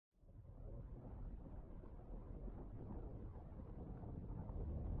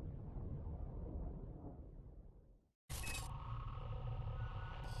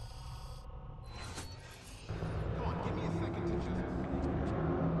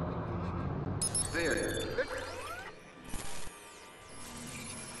clear.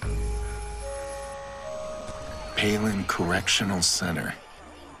 Palin Correctional Center.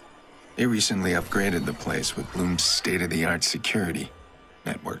 They recently upgraded the place with Bloom's state-of-the-art security.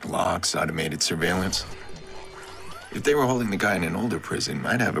 Network locks, automated surveillance. If they were holding the guy in an older prison,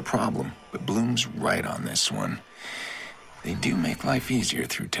 I'd have a problem. But Bloom's right on this one. They do make life easier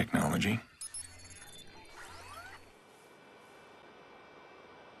through technology.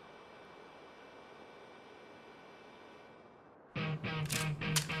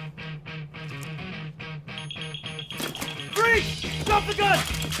 Freeze! Drop the gun!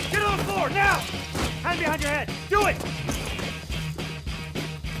 Get on the floor, now! Hand behind your head! Do it!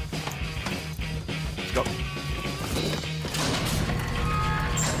 Let's go.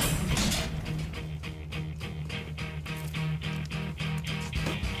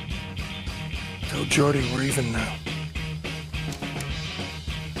 Tell Jordy we're even now.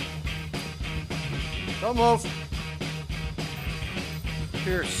 Don't move.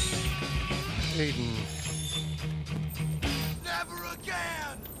 Pierce. Aiden. Never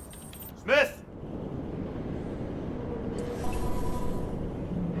again! Smith!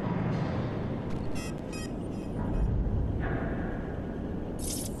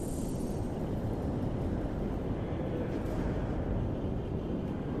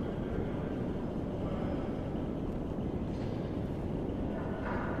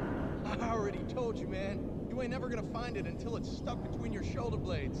 I already told you, man. You ain't never gonna find it until it's stuck between your shoulder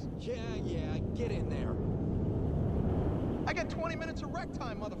blades. Yeah, get in there. I got 20 minutes of rec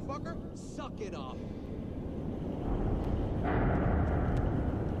time, motherfucker. Suck it up.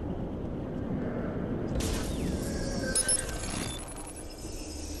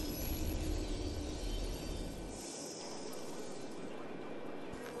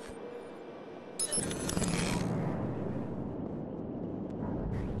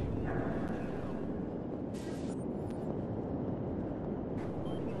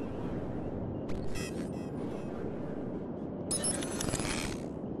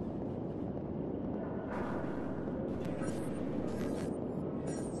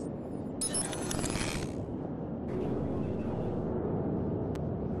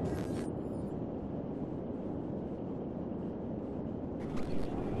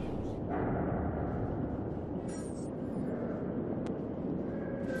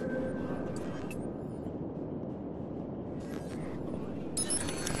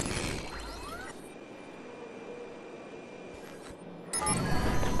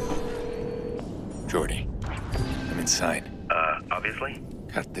 Jordy, I'm inside. Obviously?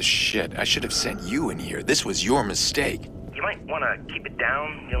 Cut the shit. I should have sent you in here. This was your mistake. You might want to keep it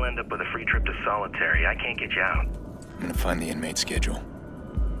down. You'll end up with a free trip to solitary. I can't get you out. I'm gonna find the inmate schedule.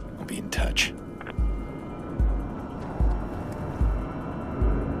 I'll be in touch.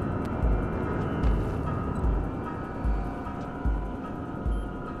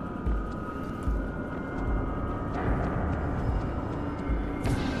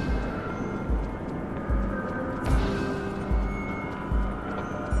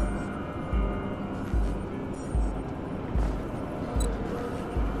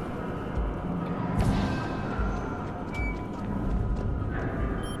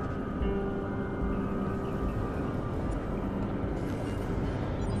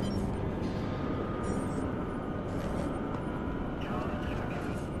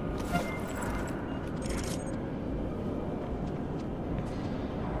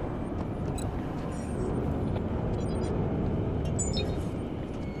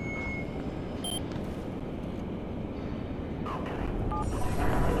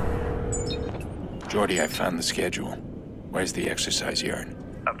 Jordy, I found the schedule. Where's the exercise yard?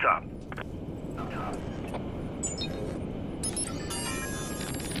 Up top.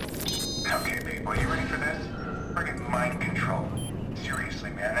 Okay, big boy, you ready for this? Friggin' mind control. Seriously,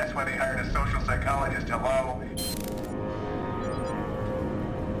 man, that's why they hired a social psychologist, hello?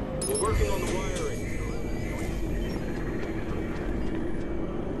 We're working on the wiring.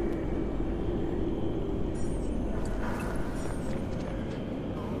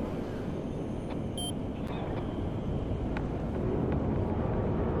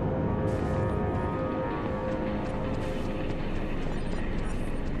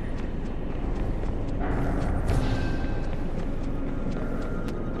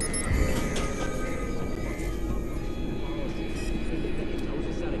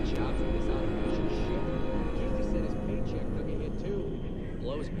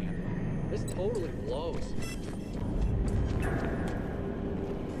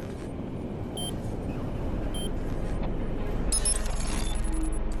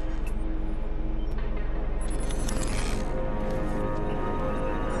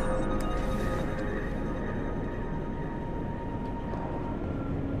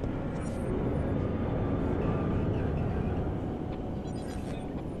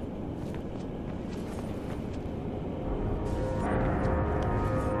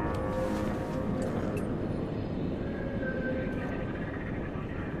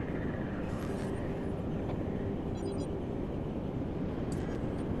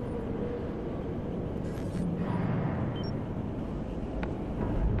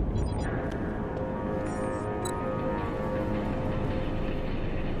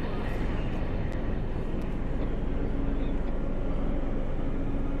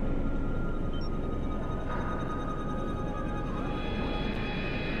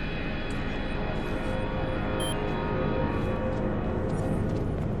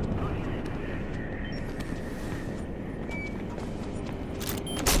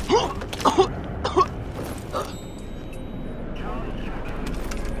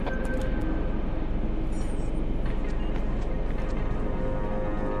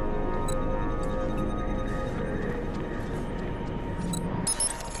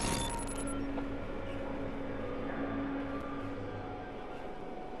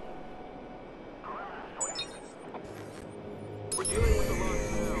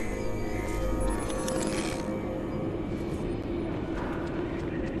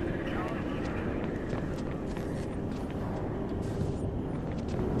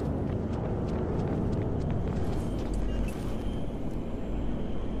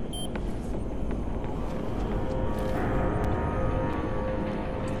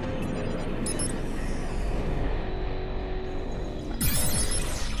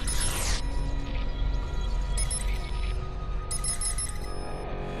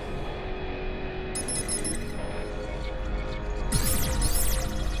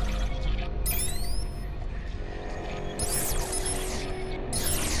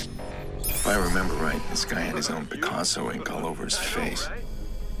 If I remember right, this guy had his own Picasso ink all over his face.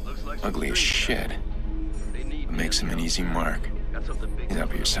 Ugly as shit. What makes him an easy mark? He's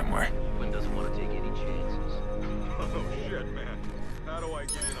up here somewhere. Doesn't want to take any chances. Oh shit, man. How do I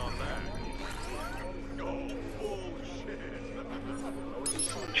get in on that? Oh, bullshit.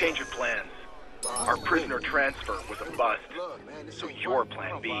 Change of plans. Our prisoner transfer was a bust. So your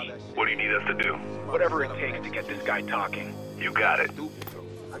plan B. What do you need us to do? Whatever it takes to get this guy talking. You got it.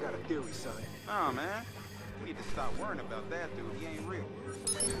 I got a theory, son. Oh, man. We need to stop worrying about that dude. He ain't real.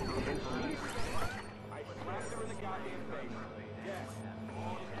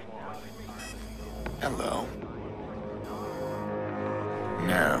 Hello.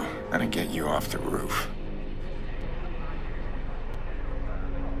 Now, how to get you off the roof.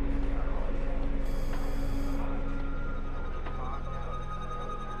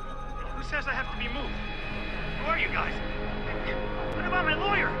 Who says I have to be moved? Who are you guys? What about my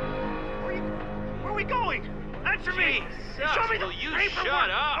lawyer? Where are we going? Answer me! Show me the paperwork! Shut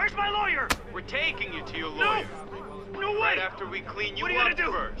up? Where's my lawyer? We're taking you to your lawyer. No way! Right after we clean you what are you up gonna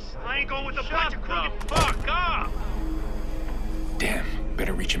do? first. I ain't going with a Shut bunch of the crooked... fuck up! Damn,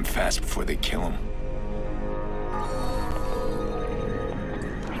 better reach him fast before they kill him.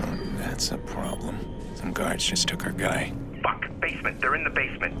 That's a problem. Some guards just took our guy. Fuck, basement. They're in the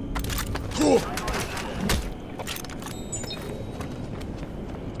basement.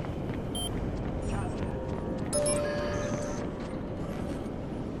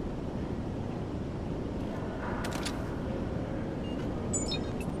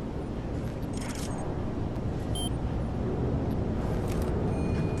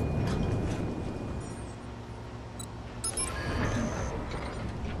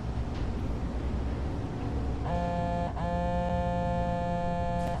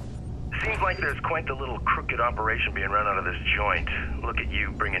 Seems like there's quite the little crooked operation being run out of this joint. Look at you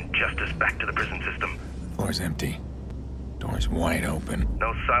bringing justice back to the prison system. Floor's empty. Door's wide open.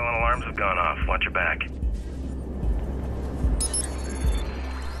 No silent alarms have gone off. Watch your back.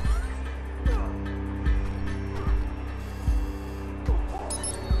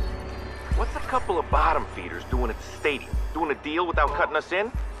 What's a couple of bottom feeders doing at the stadium? Doing a deal without cutting us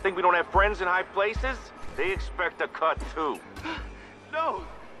in? Think we don't have friends in high places? They expect a cut too. No!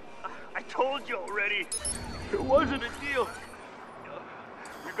 I told you already. It wasn't a deal.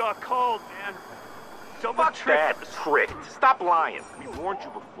 You got called, man. Someone Fuck that, tricked. Stop lying. We warned you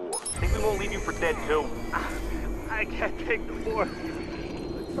before. Think we won't leave you for dead too? I can't take the force. I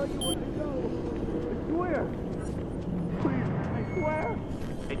tell you what to do. I swear. Please, I swear.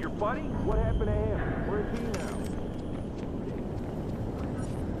 And your buddy? What happened to him? Where's he now?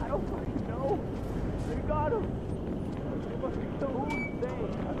 I don't fucking know. They got him. They must be so who's name?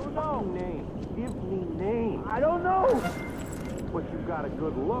 I don't know. Name. Give me name. I don't know. But you got a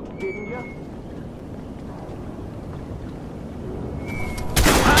good look, didn't you?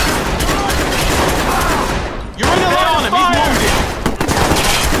 You're in the line on him. He's wounded.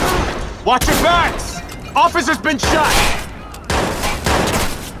 Watch your backs. Officer's been shot.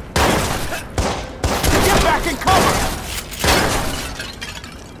 Get back in cover.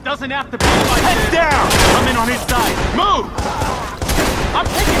 Doesn't have to be like this. Head down. I'm in on his side. Move. I'm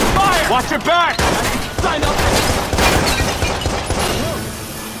taking fire. Watch your back. Sign up.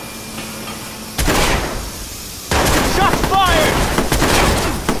 Shots fired.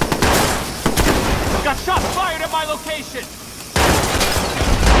 Got shots fired at my location!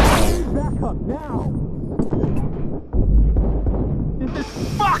 Back up now!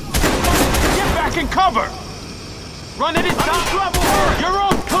 Fuck! Get back in cover! Run it inside! Trouble! You're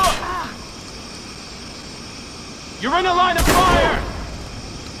all cooked! You're in a line of fire!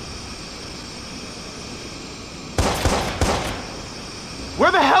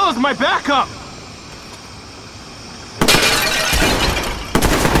 Where the hell is my backup?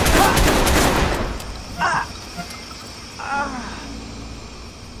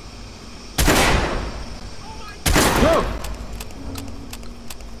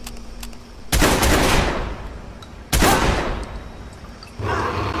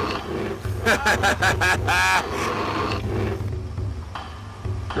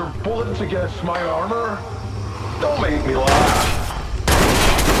 Your bullets against my armor? Don't make me laugh.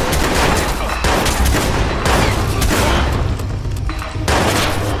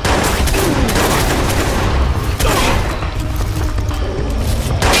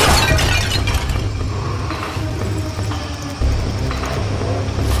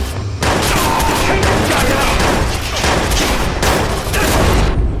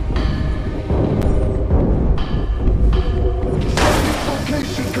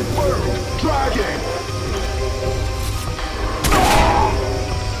 Location confirmed. Dragging.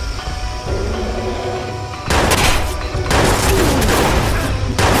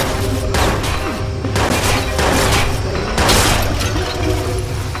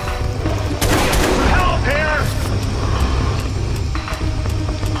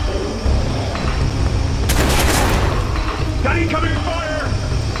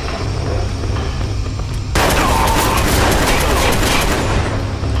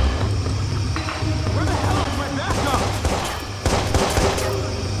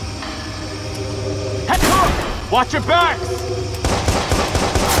 Watch your back!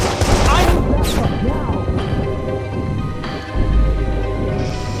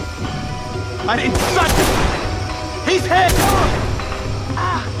 I didn't touch him! He's hit!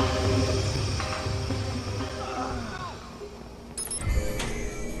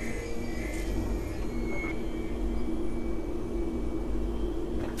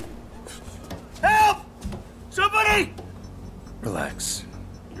 Help! Somebody! Relax.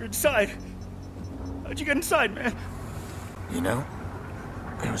 You're inside. How'd you get inside, man? You know,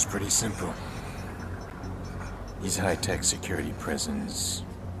 it was pretty simple. These high-tech security prisons,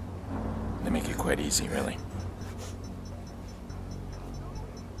 they make it quite easy, really.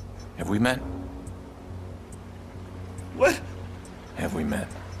 Have we met? What? Have we met?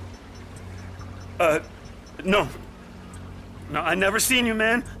 No. No, I never seen you,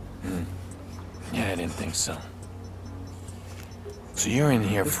 man. Yeah, I didn't think so. So you're in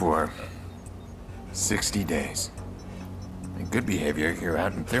here for 60 days. In good behavior, you're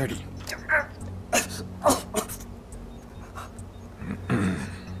out in 30.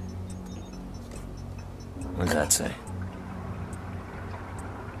 What does that say?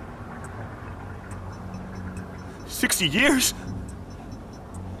 60 years?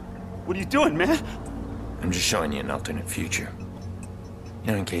 What are you doing, man? I'm just showing you an alternate future.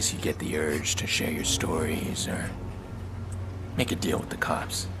 You know, in case you get the urge to share your stories or make a deal with the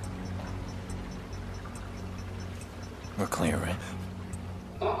cops. We're clear, right?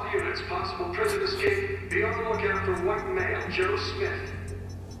 All units, possible prison escape. Be on the lookout for white male Joe Smith.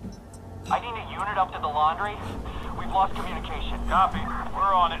 I need a unit up to the laundry. We've lost communication. Copy.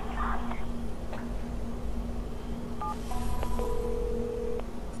 We're on it.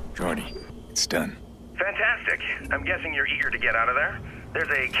 Jordy, it's done. Fantastic. I'm guessing you're eager to get out of there. There's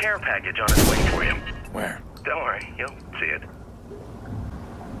a care package on its way for you. Where? Don't worry, you'll see it.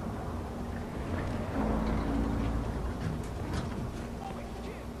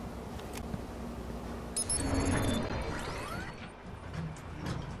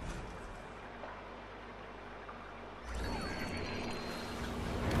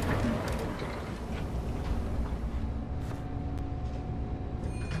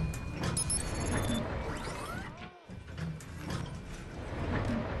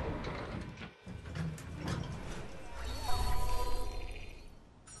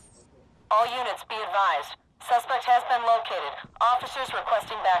 All units be advised. Suspect has been located. Officers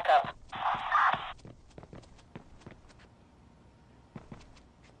requesting backup.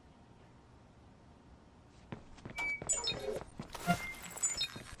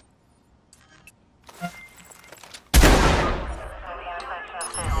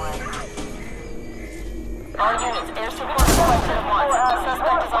 All units, air support requested at once. The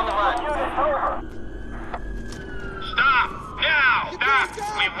suspect is on the run. Stop! Now! Stop!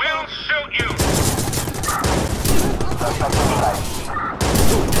 We will shoot you!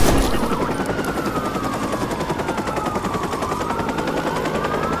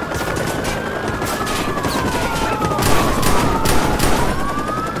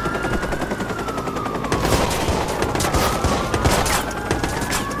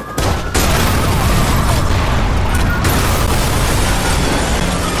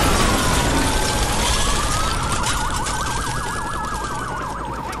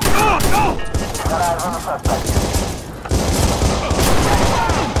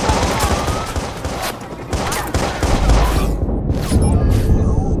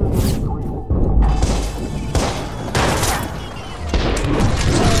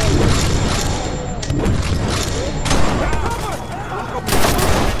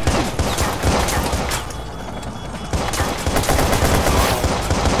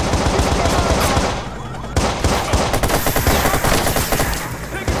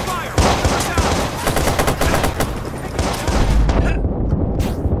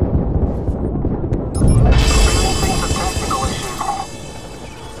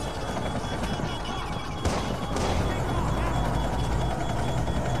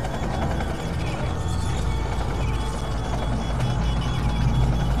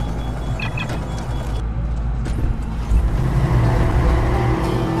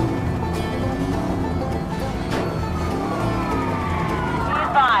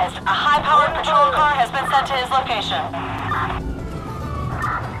 Sent to his location.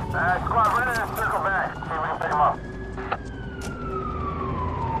 Squad, ready to circle back. See if we can pick him up.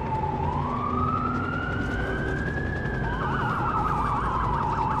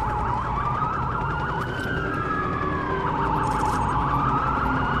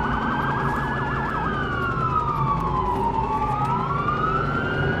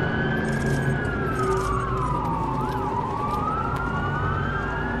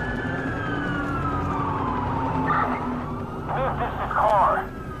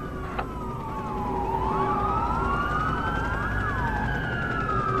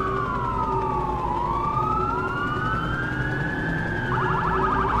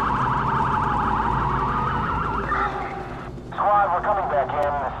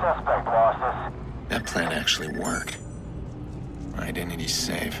 plan actually worked. My identity's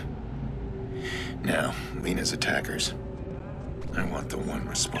safe. Now, Lena's attackers. I want the one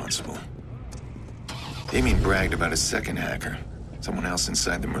responsible. Damien bragged about a second hacker. Someone else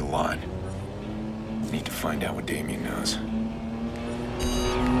inside the Merlot. Need to find out what Damien knows.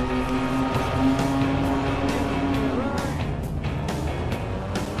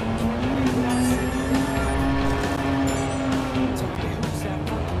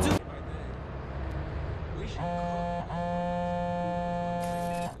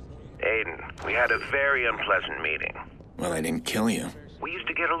 Aiden, we had a very unpleasant meeting. Well, I didn't kill you. We used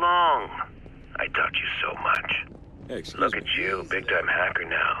to get along. I taught you so much. Look at you, big-time hacker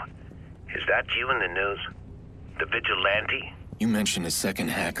now. Is that you in the news? The vigilante? You mentioned a second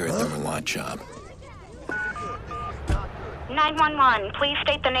hacker at the Merlot job. 911, please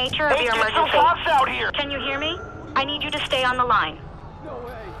state the nature of your emergency. Get some cops out here! Can you hear me? I need you to stay on the line.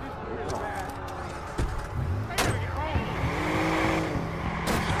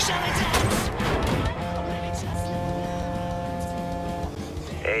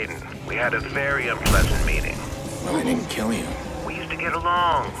 Aiden, we had a very unpleasant meeting. Well, I didn't kill you. We used to get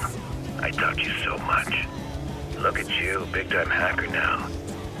along. I taught you so much. Look at you, big-time hacker now.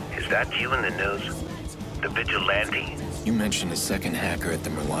 Is that you in the news? The vigilante? You mentioned a second hacker at the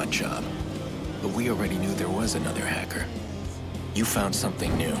Merlot job. But we already knew there was another hacker. You found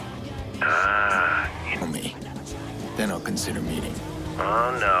something new. Tell me. Then I'll consider meeting.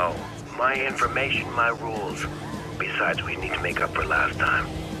 Oh, no. My information, my rules. Besides, we need to make up for last time.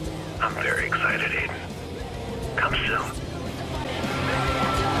 I'm very excited, Aiden. Come soon.